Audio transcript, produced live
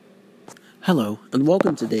Hello, and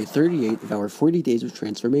welcome to day 38 of our 40 Days of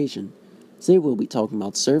Transformation. Today we'll be talking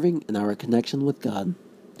about serving and our connection with God.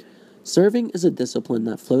 Serving is a discipline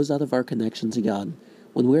that flows out of our connection to God.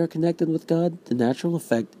 When we are connected with God, the natural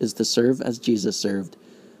effect is to serve as Jesus served.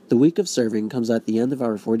 The week of serving comes at the end of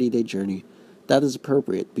our 40-day journey. That is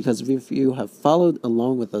appropriate because if you have followed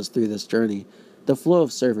along with us through this journey, the flow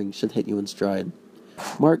of serving should hit you in stride.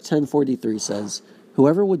 Mark 10:43 says,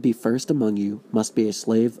 "Whoever would be first among you must be a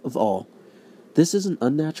slave of all." This is an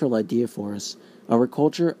unnatural idea for us. Our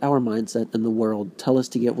culture, our mindset, and the world tell us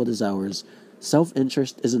to get what is ours.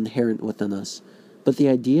 Self-interest is inherent within us. But the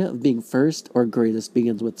idea of being first or greatest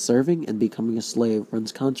begins with serving, and becoming a slave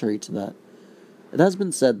runs contrary to that. It has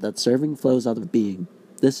been said that serving flows out of being.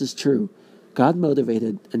 This is true.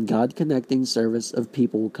 God-motivated and God-connecting service of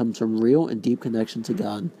people comes from real and deep connection to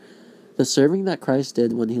God. The serving that Christ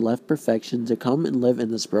did when he left perfection to come and live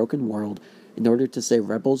in this broken world in order to save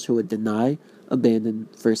rebels who would deny, abandon,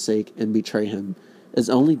 forsake, and betray him is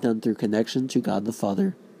only done through connection to God the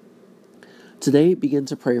Father. Today, begin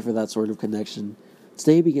to pray for that sort of connection.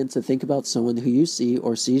 Today, begin to think about someone who you see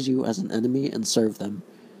or sees you as an enemy and serve them.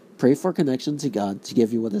 Pray for connection to God to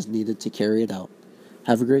give you what is needed to carry it out.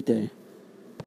 Have a great day.